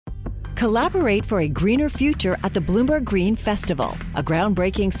Collaborate for a greener future at the Bloomberg Green Festival, a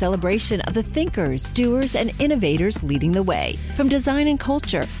groundbreaking celebration of the thinkers, doers, and innovators leading the way. From design and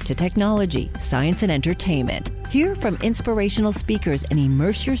culture to technology, science, and entertainment. Hear from inspirational speakers and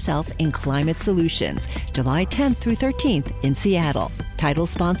immerse yourself in climate solutions. July 10th through 13th in Seattle. Title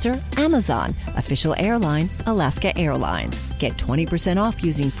sponsor, Amazon. Official airline, Alaska Airlines. Get 20% off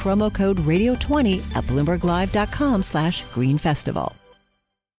using promo code radio20 at bloomberglive.com/Green Festival.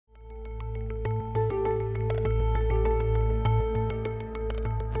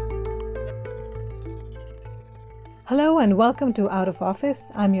 Hello and welcome to Out of Office.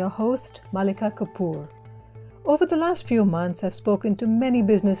 I'm your host, Malika Kapoor. Over the last few months, I've spoken to many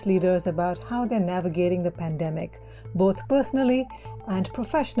business leaders about how they're navigating the pandemic, both personally and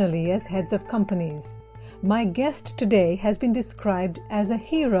professionally as heads of companies. My guest today has been described as a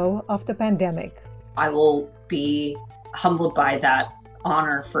hero of the pandemic. I will be humbled by that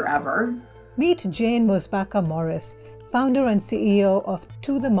honor forever. Meet Jane Mosbacher Morris, founder and CEO of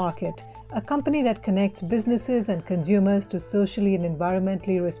To The Market, a company that connects businesses and consumers to socially and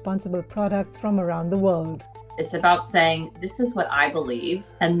environmentally responsible products from around the world. It's about saying, this is what I believe,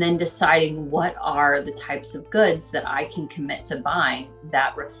 and then deciding what are the types of goods that I can commit to buying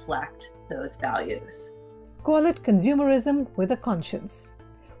that reflect those values. Call it consumerism with a conscience.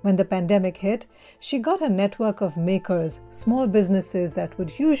 When the pandemic hit, she got a network of makers, small businesses that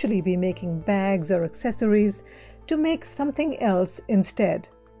would usually be making bags or accessories, to make something else instead.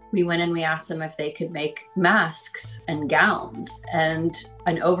 We went and we asked them if they could make masks and gowns, and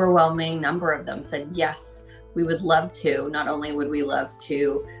an overwhelming number of them said, yes, we would love to. Not only would we love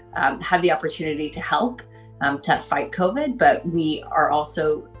to have the opportunity to help to fight COVID, but we are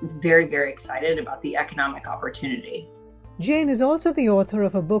also very, very excited about the economic opportunity. Jane is also the author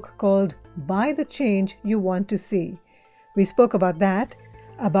of a book called Buy the Change You Want to See. We spoke about that,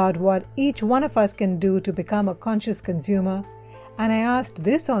 about what each one of us can do to become a conscious consumer, and I asked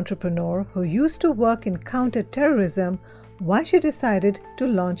this entrepreneur who used to work in counter-terrorism why she decided to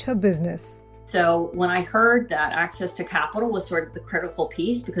launch her business. So when I heard that access to capital was sort of the critical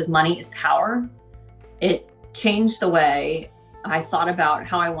piece, because money is power, it changed the way I thought about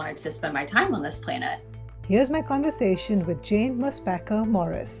how I wanted to spend my time on this planet. Here's my conversation with Jane Mosbacher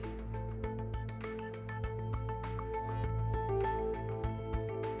Morris.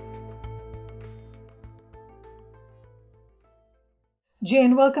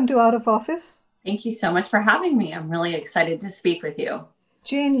 Jane, welcome to Out of Office. Thank you so much for having me. I'm really excited to speak with you.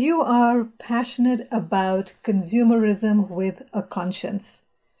 Jane, you are passionate about consumerism with a conscience.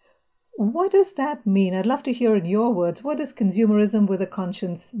 What does that mean? I'd love to hear in your words. What does consumerism with a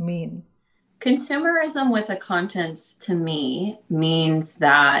conscience mean? Consumerism with a conscience to me means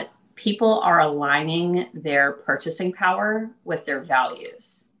that people are aligning their purchasing power with their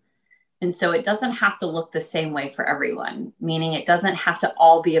values. And so it doesn't have to look the same way for everyone, meaning it doesn't have to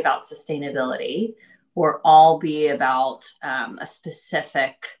all be about sustainability or all be about a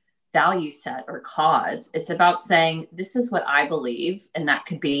specific value set or cause. It's about saying, this is what I believe. And that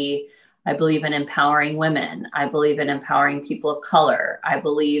could be, I believe in empowering women. I believe in empowering people of color. I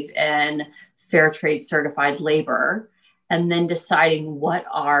believe in fair trade certified labor. And then deciding what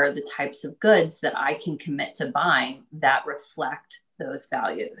are the types of goods that I can commit to buying that reflect those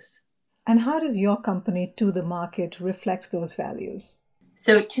values. And how does your company, To The Market, reflect those values?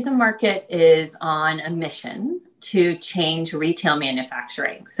 So To The Market is on a mission to change retail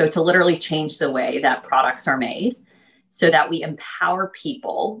manufacturing. So to literally change the way that products are made so that we empower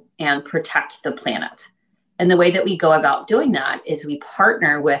people and protect the planet. And the way that we go about doing that is we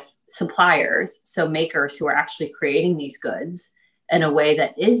partner with suppliers, so makers who are actually creating these goods in a way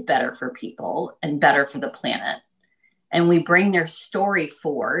that is better for people and better for the planet. And we bring their story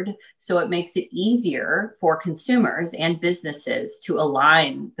forward so it makes it easier for consumers and businesses to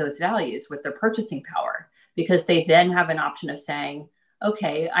align those values with their purchasing power, because they then have an option of saying,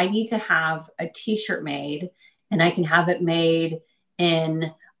 okay, I need to have a t-shirt made, and I can have it made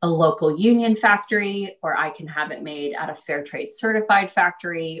in a local union factory, or I can have it made at a fair trade certified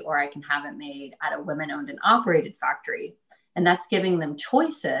factory, or I can have it made at a women-owned and operated factory. And that's giving them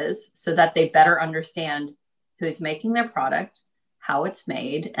choices so that they better understand who's making their product, how it's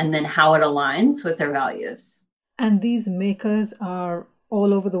made, and then how it aligns with their values. And these makers are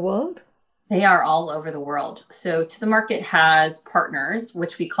all over the world? They are all over the world. So To The Market has partners,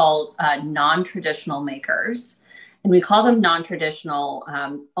 which we call non-traditional makers. And we call them non-traditional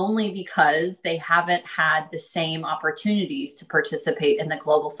only because they haven't had the same opportunities to participate in the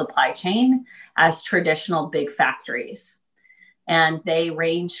global supply chain as traditional big factories. And they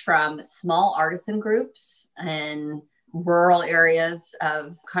range from small artisan groups in rural areas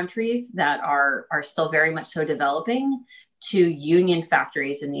of countries that are still very much so developing to union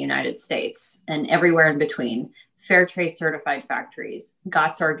factories in the United States and everywhere in between. Fair trade certified factories,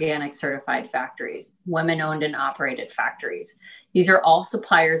 GOTS organic certified factories, women owned and operated factories. These are all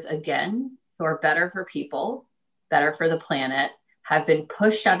suppliers, again, who are better for people, better for the planet, have been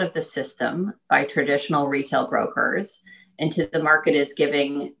pushed out of the system by traditional retail brokers into the market is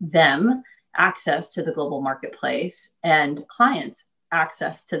giving them access to the global marketplace and clients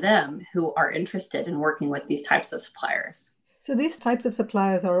access to them who are interested in working with these types of suppliers. So these types of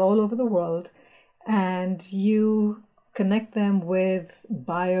suppliers are all over the world, and you connect them with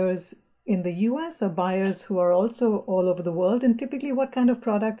buyers in the US or buyers who are also all over the world. And typically, what kind of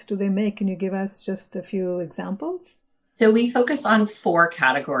products do they make? Can you give us just a few examples? So we focus on 4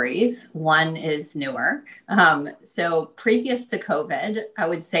 categories. One is newer. So previous to COVID, I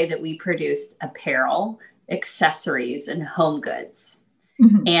would say that we produced apparel, accessories, and home goods.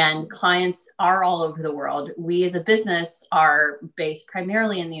 Mm-hmm. And clients are all over the world. We as a business are based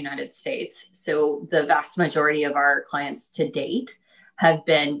primarily in the United States. So the vast majority of our clients to date have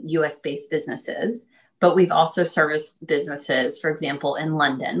been US-based businesses. But we've also serviced businesses, for example, in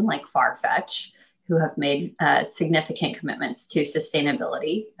London, like Farfetch, who have made significant commitments to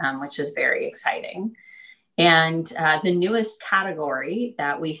sustainability, which is very exciting. And the newest category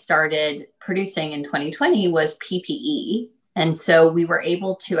that we started producing in 2020 was PPE. And so we were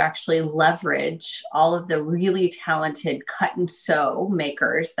able to actually leverage all of the really talented cut and sew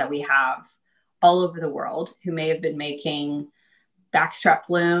makers that we have all over the world who may have been making backstrap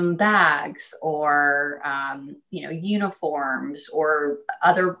loom bags or, uniforms or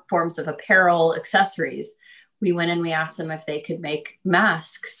other forms of apparel, accessories. We went and we asked them if they could make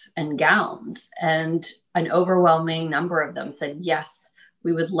masks and gowns. And an overwhelming number of them said, yes,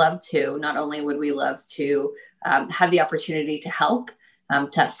 we would love to. Not only would we love to have the opportunity to help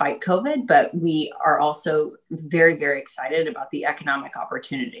to fight COVID, but we are also very, very excited about the economic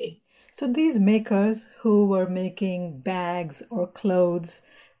opportunity. So these makers who were making bags or clothes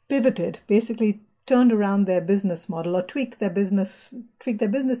pivoted, basically turned around their business model or tweaked their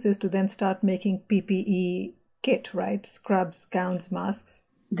businesses to then start making PPE kit, right? Scrubs, gowns, masks.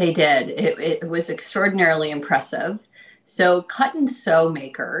 They did. It was extraordinarily impressive. So cut and sew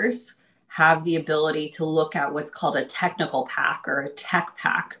makers have the ability to look at what's called a technical pack or a tech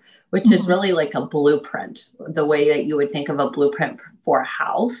pack, which is really like a blueprint, the way that you would think of a blueprint for a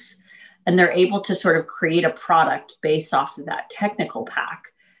house. And they're able to sort of create a product based off of that technical pack.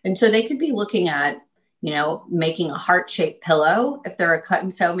 And so they could be looking at, making a heart-shaped pillow if they're a cut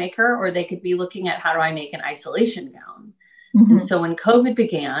and sew maker, or they could be looking at how do I make an isolation gown. Mm-hmm. And so when COVID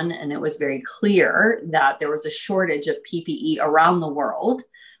began, and it was very clear that there was a shortage of PPE around the world,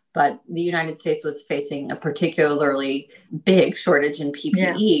 but the United States was facing a particularly big shortage in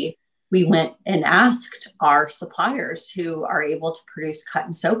PPE, we went and asked our suppliers who are able to produce cut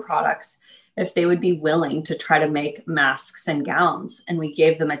and sew products if they would be willing to try to make masks and gowns. And we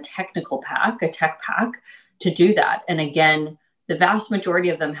gave them a technical pack, a tech pack to do that. And again, the vast majority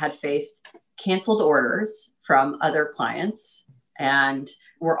of them had faced canceled orders from other clients and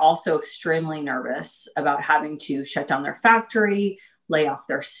were also extremely nervous about having to shut down their factory, lay off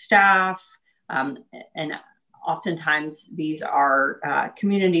their staff, and oftentimes these are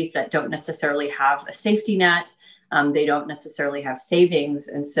communities that don't necessarily have a safety net. They don't necessarily have savings.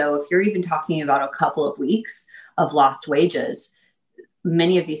 And so if you're even talking about a couple of weeks of lost wages,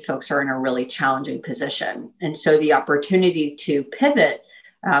 many of these folks are in a really challenging position. And so the opportunity to pivot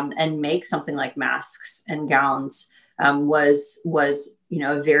and make something like masks and gowns was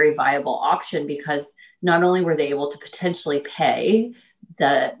a very viable option, because not only were they able to potentially pay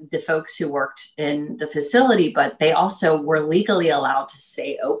the folks who worked in the facility, but they also were legally allowed to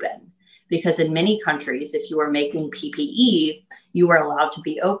stay open. Because in many countries, if you were making PPE, you were allowed to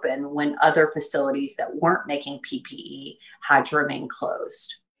be open when other facilities that weren't making PPE had to remain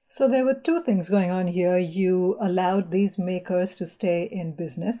closed. So there were two things going on here. You allowed these makers to stay in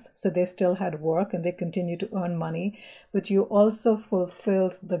business, so they still had work and they continue to earn money, but you also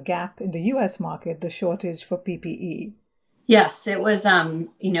fulfilled the gap in the US market, the shortage for PPE. Yes, it was,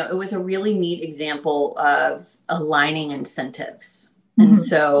 it was a really neat example of aligning incentives. Mm-hmm. And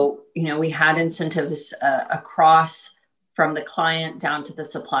so, we had incentives across from the client down to the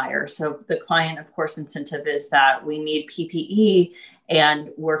supplier. So the client, of course, incentive is that we need PPE and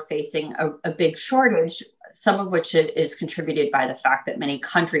we're facing a big shortage, some of which is contributed by the fact that many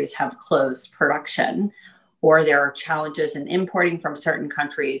countries have closed production, or there are challenges in importing from certain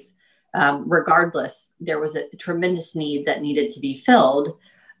countries. Regardless, there was a tremendous need that needed to be filled.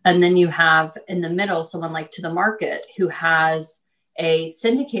 And then you have in the middle, someone like To The Market who has a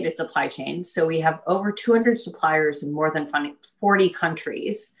syndicated supply chain. So we have over 200 suppliers in more than 40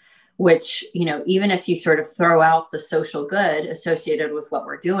 countries, which, even if you sort of throw out the social good associated with what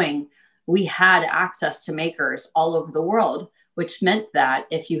we're doing, we had access to makers all over the world, which meant that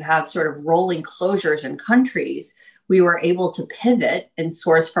if you have sort of rolling closures in countries, we were able to pivot and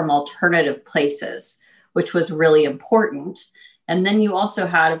source from alternative places, which was really important. And then you also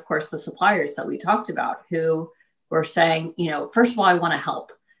had, of course, the suppliers that we talked about who were saying, first of all, I want to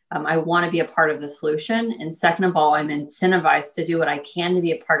help. I want to be a part of the solution. And second of all, I'm incentivized to do what I can to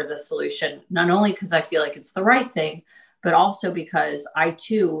be a part of the solution, not only because I feel like it's the right thing, but also because I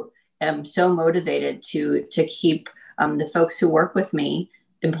too am so motivated to keep the folks who work with me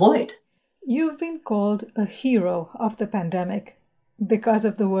employed. You've been called a hero of the pandemic because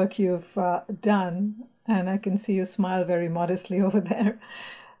of the work you've done. And I can see you smile very modestly over there.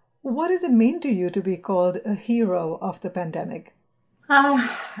 What does it mean to you to be called a hero of the pandemic?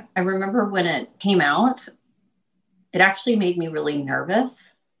 I remember when it came out, it actually made me really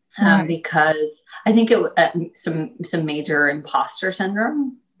nervous because I think it some major imposter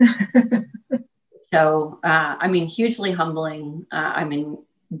syndrome. So, hugely humbling.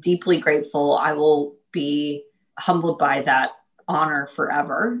 Deeply grateful. I will be humbled by that honor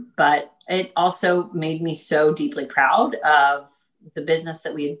forever. But it also made me so deeply proud of the business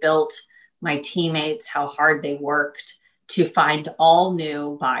that we had built, my teammates, how hard they worked to find all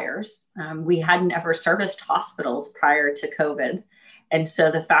new buyers. We hadn't ever serviced hospitals prior to COVID. And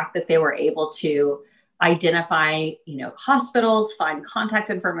so the fact that they were able to identify, hospitals, find contact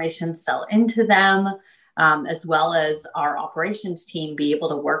information, sell into them, as well as our operations team be able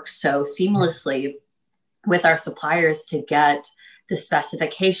to work so seamlessly with our suppliers to get the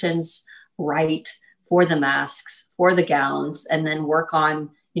specifications right for the masks, for the gowns, and then work on,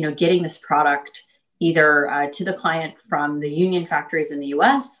 getting this product either to the client from the union factories in the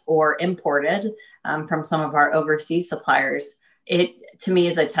US or imported from some of our overseas suppliers. It, to me,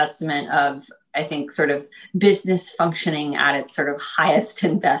 is a testament of, I think, sort of business functioning at its sort of highest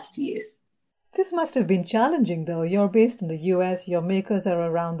and best use. This must have been challenging, though. You're based in the US, your makers are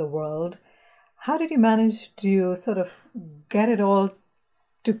around the world. How did you manage to sort of get it all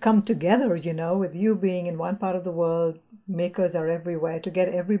to come together, with you being in one part of the world, makers are everywhere, to get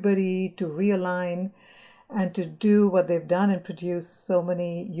everybody to realign and to do what they've done and produce so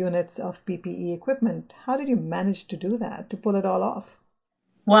many units of PPE equipment? How did you manage to do that, to pull it all off?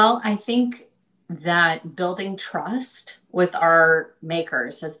 Well, I think that building trust with our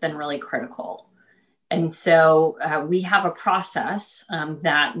makers has been really critical. And so we have a process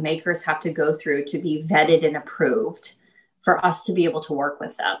that makers have to go through to be vetted and approved for us to be able to work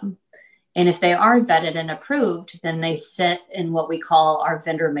with them. And if they are vetted and approved, then they sit in what we call our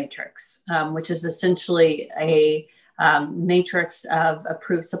vendor matrix, which is essentially a matrix of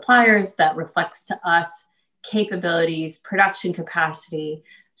approved suppliers that reflects to us capabilities, production capacity,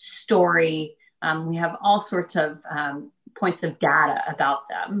 story. We have all sorts of points of data about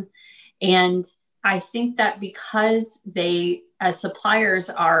them. And I think that because they, as suppliers,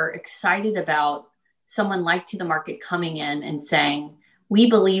 are excited about someone like To The Market coming in and saying, we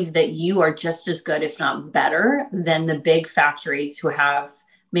believe that you are just as good, if not better, than the big factories who have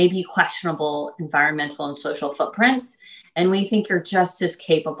maybe questionable environmental and social footprints. And we think you're just as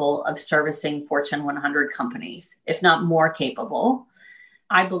capable of servicing Fortune 100 companies, if not more capable.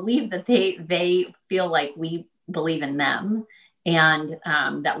 I believe that they feel like we believe in them and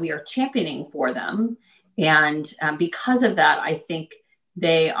that we are championing for them. And because of that, I think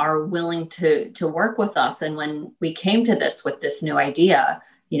they are willing to work with us. And when we came to this with this new idea,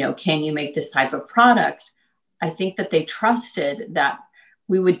 can you make this type of product? I think that they trusted that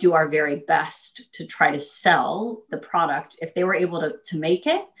we would do our very best to try to sell the product. If they were able to make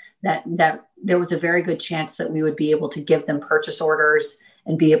it, that there was a very good chance that we would be able to give them purchase orders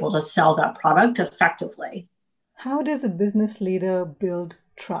and be able to sell that product effectively. How does a business leader build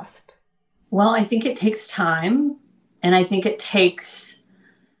trust? Well, I think it takes time, and I think it takes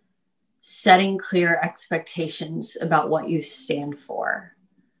setting clear expectations about what you stand for.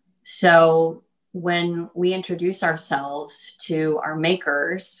 So when we introduce ourselves to our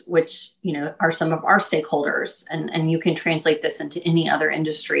makers, which are some of our stakeholders, and you can translate this into any other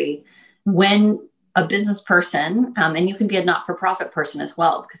industry, when a business person, and you can be a not-for-profit person as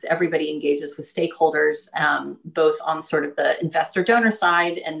well, because everybody engages with stakeholders, both on sort of the investor donor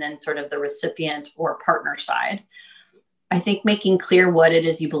side and then sort of the recipient or partner side. I think making clear what it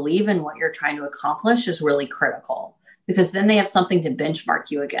is you believe and what you're trying to accomplish is really critical, because then they have something to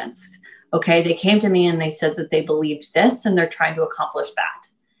benchmark you against. Okay, they came to me and they said that they believed this and they're trying to accomplish that.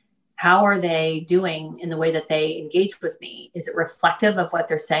 How are they doing in the way that they engage with me? Is it reflective of what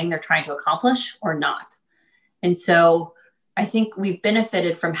they're saying they're trying to accomplish or not? And so I think we've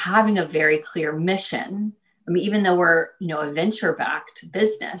benefited from having a very clear mission. I mean, even though we're, a venture-backed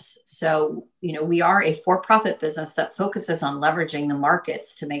business, so, we are a for-profit business that focuses on leveraging the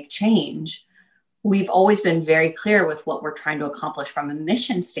markets to make change. We've always been very clear with what we're trying to accomplish from a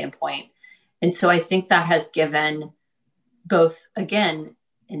mission standpoint. And so I think that has given both, again,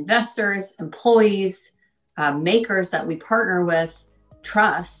 investors, employees, makers that we partner with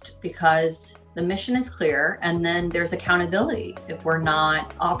trust, because the mission is clear, and then there's accountability if we're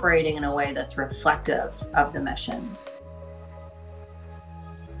not operating in a way that's reflective of the mission.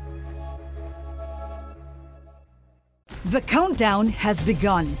 The countdown has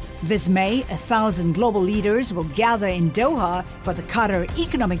begun. This May, 1,000 global leaders will gather in Doha for the Qatar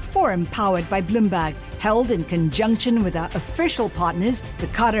Economic Forum powered by Bloomberg, held in conjunction with our official partners, the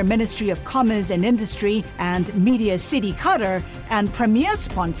Qatar Ministry of Commerce and Industry and Media City Qatar, and premier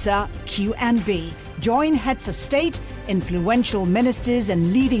sponsor QNB. Join heads of state, influential ministers,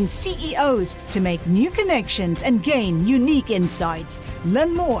 and leading CEOs to make new connections and gain unique insights.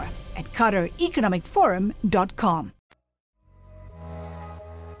 Learn more at QatarEconomicForum.com.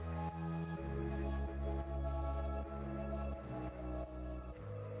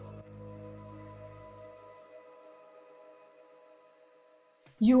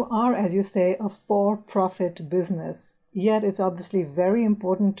 You are, as you say, a for-profit business, yet it's obviously very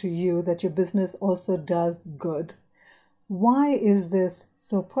important to you that your business also does good. Why is this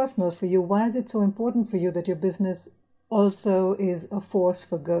so personal for you? Why is it so important for you that your business also is a force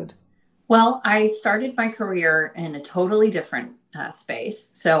for good? Well, I started my career in a totally different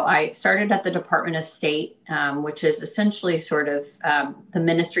space. So I started at the Department of State, which is essentially sort of the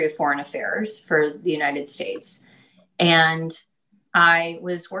Ministry of Foreign Affairs for the United States. And I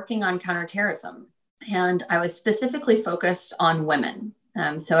was working on counterterrorism, and I was specifically focused on women.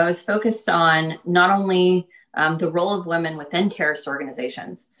 So I was focused on not only the role of women within terrorist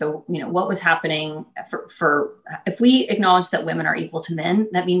organizations. So, what was happening for if we acknowledge that women are equal to men,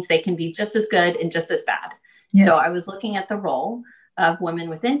 that means they can be just as good and just as bad. Yes. So I was looking at the role of women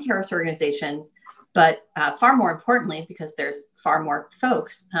within terrorist organizations, but far more importantly, because there's far more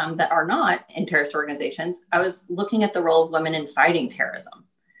folks that are not in terrorist organizations, I was looking at the role of women in fighting terrorism.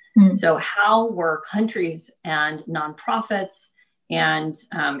 Mm. So how were countries and nonprofits and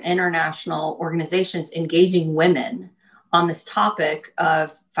international organizations engaging women on this topic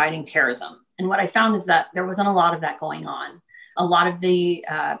of fighting terrorism? And what I found is that there wasn't a lot of that going on. A lot of the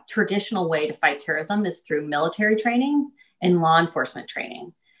traditional way to fight terrorism is through military training and law enforcement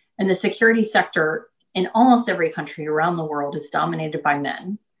training. And the security sector in almost every country around the world is dominated by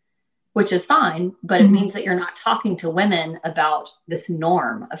men, which is fine, but it means that you're not talking to women about this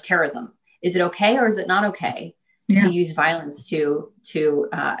norm of terrorism. Is it okay or is it not okay to use violence to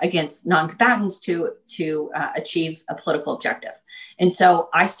against non-combatants to achieve a political objective? And so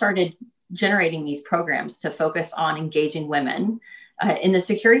I started generating these programs to focus on engaging women in the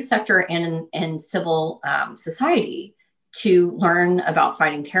security sector and in civil society to learn about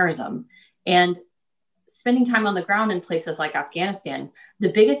fighting terrorism. And spending time on the ground in places like Afghanistan,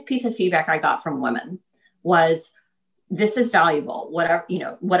 the biggest piece of feedback I got from women was, this is valuable,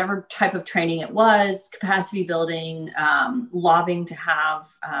 whatever type of training it was, capacity building, lobbying to have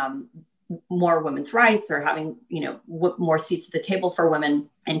more women's rights, or having, more seats at the table for women,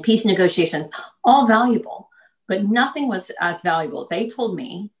 and peace negotiations, all valuable, but nothing was as valuable, they told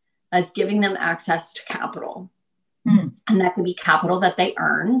me, as giving them access to capital. Mm. And that could be capital that they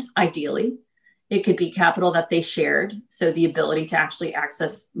earned, ideally. It could be capital that they shared. So the ability to actually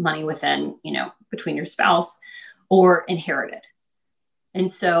access money within, between your spouse, or inherited.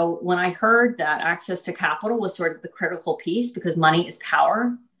 And so when I heard that access to capital was sort of the critical piece, because money is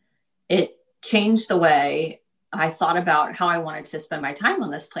power, it changed the way I thought about how I wanted to spend my time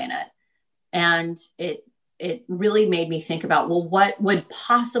on this planet. And it really made me think about, well, what would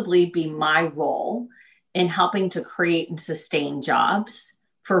possibly be my role in helping to create and sustain jobs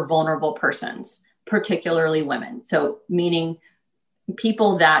for vulnerable persons, particularly women. So meaning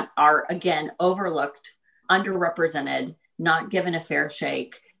people that are, again, overlooked, underrepresented, not given a fair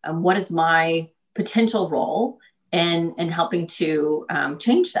shake. What is my potential role in helping to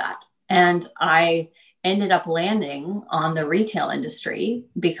change that? And I ended up landing on the retail industry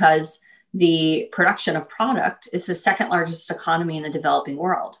because the production of product is the second largest economy in the developing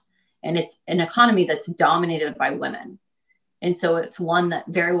world. And it's an economy that's dominated by women. And so it's one that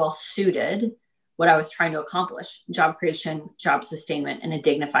very well suited what I was trying to accomplish: job creation, job sustainment in a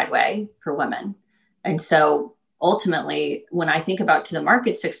dignified way for women. And so ultimately, when I think about to the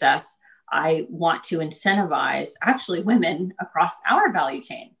market success, I want to incentivize actually women across our value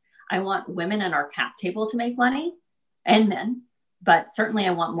chain. I want women at our cap table to make money, and men, but certainly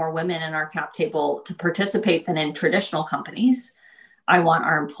I want more women in our cap table to participate than in traditional companies. I want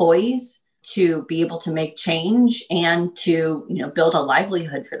our employees to be able to make change and to, build a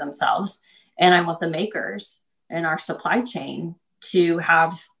livelihood for themselves. And I want the makers in our supply chain to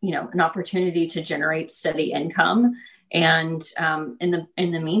have, an opportunity to generate steady income, and in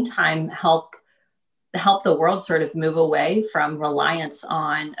the meantime, help the world sort of move away from reliance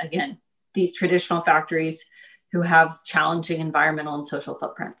on, again, these traditional factories who have challenging environmental and social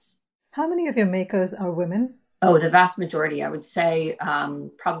footprints. How many of your makers are women? Oh, the vast majority. I would say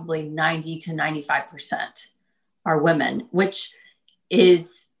probably 90 to 95% are women, which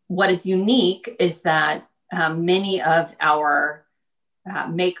is what is unique is that many of our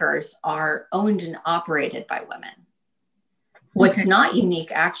makers are owned and operated by women. What's not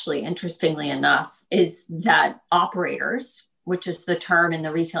unique, actually, interestingly enough, is that operators, which is the term in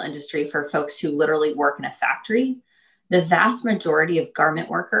the retail industry for folks who literally work in a factory, the vast majority of garment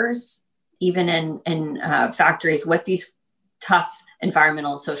workers, even in factories with these tough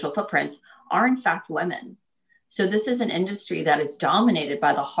environmental and social footprints, are in fact women. So this is an industry that is dominated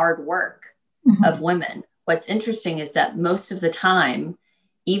by the hard work of women. What's interesting is that most of the time,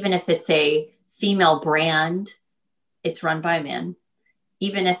 even if it's a female brand, it's run by men.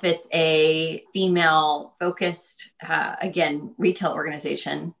 Even if it's a female focused, again, retail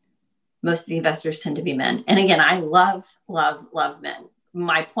organization, most of the investors tend to be men. And again, I love men.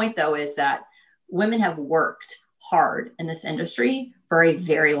 My point though, is that women have worked hard in this industry for a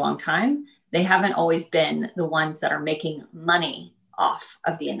very long time. They haven't always been the ones that are making money off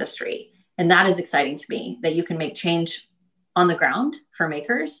of the industry. And that is exciting to me, that you can make change on the ground for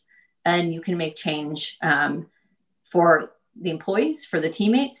makers, and you can make change for the employees, for the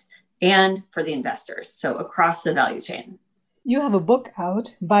teammates, and for the investors. So across the value chain. You have a book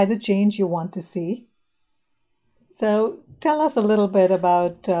out, Buy the Change You Want to See. So tell us a little bit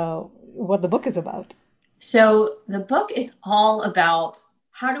about what the book is about. So the book is all about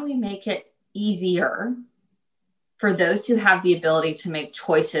how do we make it easier for those who have the ability to make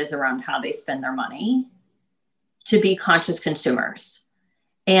choices around how they spend their money to be conscious consumers.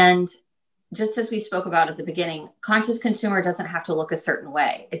 And just as we spoke about at the beginning, conscious consumer doesn't have to look a certain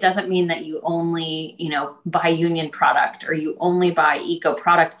way. It doesn't mean that you only, buy union product or you only buy eco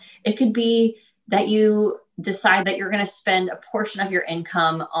product. It could be that you decide that you're going to spend a portion of your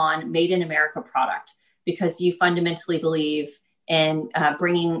income on made in America product because you fundamentally believe in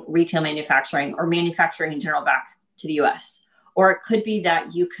bringing retail manufacturing or manufacturing in general back to the US. Or it could be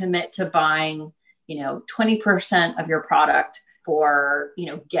that you commit to buying, 20% of your product for,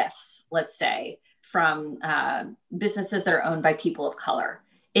 gifts, let's say, from businesses that are owned by people of color.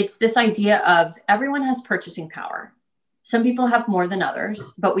 It's this idea of everyone has purchasing power. Some people have more than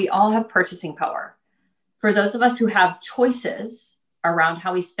others, but we all have purchasing power. For those of us who have choices around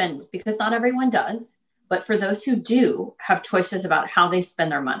how we spend, because not everyone does, but for those who do have choices about how they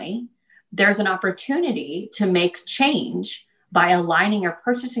spend their money, there's an opportunity to make change by aligning your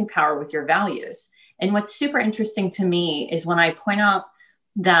purchasing power with your values. And what's super interesting to me is when I point out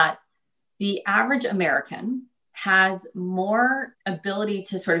that the average American has more ability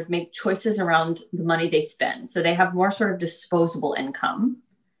to sort of make choices around the money they spend. So they have more sort of disposable income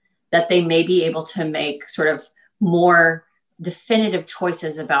that they may be able to make sort of more definitive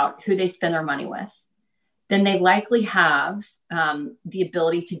choices about who they spend their money with. Then they likely have the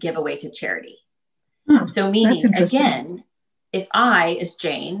ability to give away to charity. So meaning, again, if I, as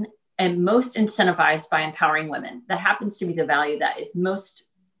Jane, am most incentivized by empowering women, that happens to be the value that is most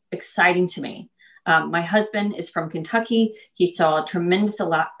exciting to me. My husband is from Kentucky. He saw a tremendous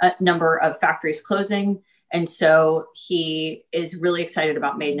number of factories closing. And so he is really excited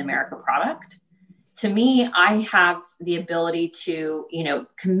about Made in America product. To me, I have the ability to,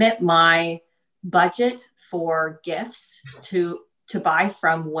 commit my budget for gifts to buy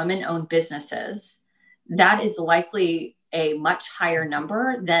from women-owned businesses. That is likely a much higher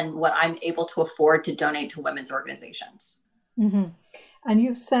number than what I'm able to afford to donate to women's organizations. Mm-hmm. And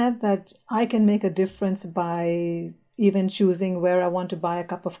you said that I can make a difference by even choosing where I want to buy a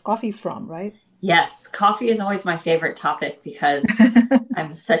cup of coffee from, right? Yes. Coffee is always my favorite topic because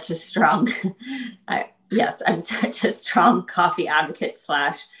I'm such a strong, coffee advocate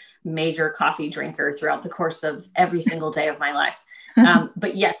 / major coffee drinker throughout the course of every single day of my life.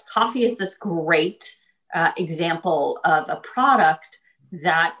 But yes, coffee is this great example of a product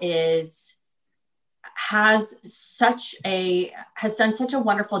that is has done such a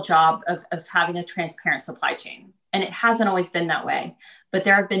wonderful job of having a transparent supply chain. And it hasn't always been that way, but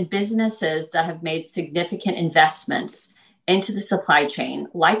there have been businesses that have made significant investments into the supply chain,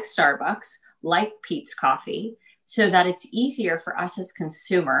 like Starbucks, like Peet's Coffee, so that it's easier for us as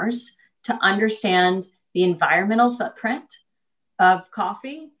consumers to understand the environmental footprint of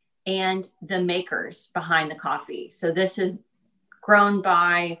coffee and the makers behind the coffee. So this is grown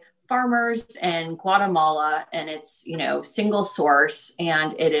by farmers in Guatemala, and it's, single source,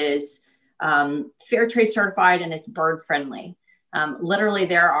 and it is fair trade certified, and it's bird friendly. Literally,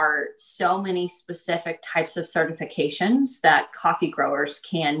 there are so many specific types of certifications that coffee growers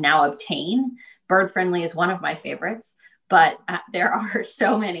can now obtain. Bird friendly is one of my favorites, but there are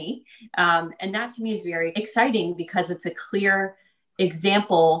so many. And that to me is very exciting because it's a clear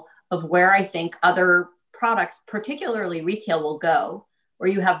example of where I think other products, particularly retail, will go, where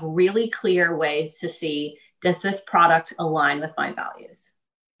you have really clear ways to see, does this product align with my values?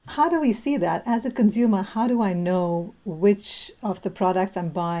 How do we see that? As a consumer, how do I know which of the products I'm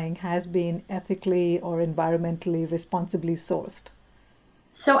buying has been ethically or environmentally responsibly sourced?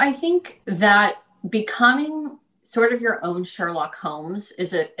 So I think that becoming sort of your own Sherlock Holmes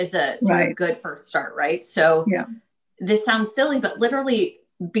is a sort of good first start, right? So this sounds silly, but literally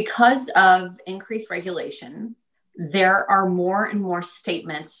because of increased regulation, there are more and more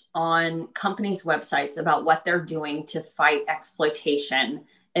statements on companies' websites about what they're doing to fight exploitation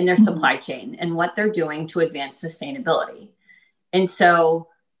in their supply chain and what they're doing to advance sustainability. And so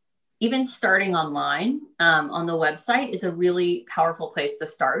even starting online on the website is a really powerful place to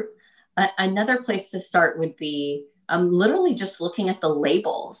start. Another place to start would be literally just looking at the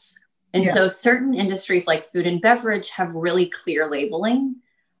labels. And so certain industries like food and beverage have really clear labeling.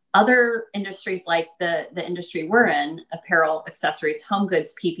 Other industries like the industry we're in, apparel, accessories, home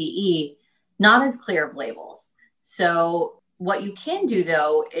goods, PPE, not as clear of labels. So what you can do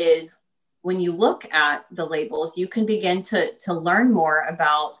though is when you look at the labels, you can begin to learn more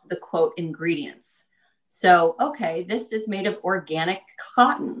about the quote ingredients. So, okay, this is made of organic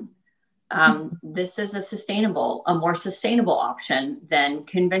cotton. This is a more sustainable option than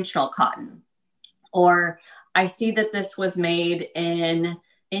conventional cotton. Or I see that this was made in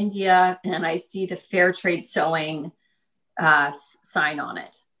India and I see the fair trade sewing sign on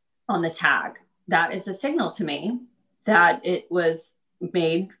it, on the tag. That is a signal to me that it was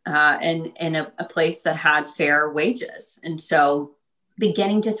made in a place that had fair wages. And so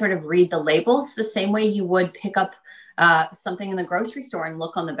beginning to sort of read the labels the same way you would pick up something in the grocery store and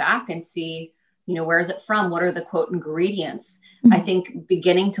look on the back and see, where is it from? What are the quote ingredients? I think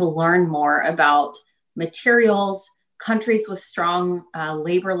beginning to learn more about materials, countries with strong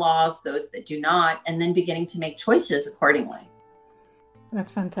labor laws, those that do not, and then beginning to make choices accordingly.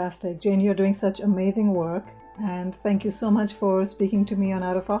 That's fantastic. Jane, you're doing such amazing work. And thank you so much for speaking to me on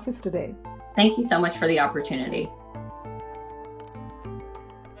Out of Office today. Thank you so much for the opportunity.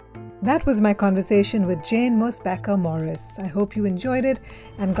 That was my conversation with Jane Mosbacher Morris. I hope you enjoyed it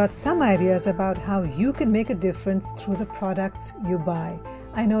and got some ideas about how you can make a difference through the products you buy.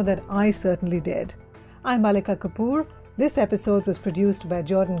 I know that I certainly did. I'm Malika Kapoor. This episode was produced by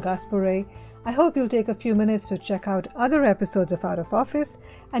Jordan Gaspare. I hope you'll take a few minutes to check out other episodes of Out of Office,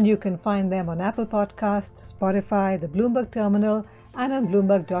 and you can find them on Apple Podcasts, Spotify, the Bloomberg Terminal, and on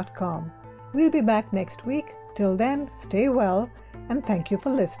Bloomberg.com. We'll be back next week. Till then, stay well, and thank you for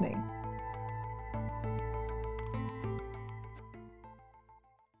listening.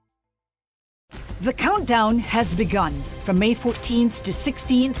 The countdown has begun. From May 14th to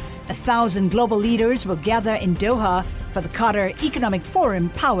 16th, 1,000 global leaders will gather in Doha for the Qatar Economic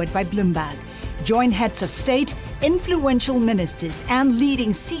Forum powered by Bloomberg. Join heads of state, influential ministers, and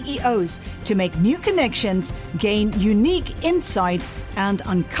leading CEOs to make new connections, gain unique insights, and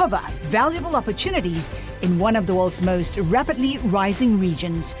uncover valuable opportunities in one of the world's most rapidly rising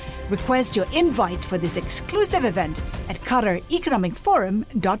regions. Request your invite for this exclusive event at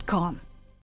QatarEconomicForum.com.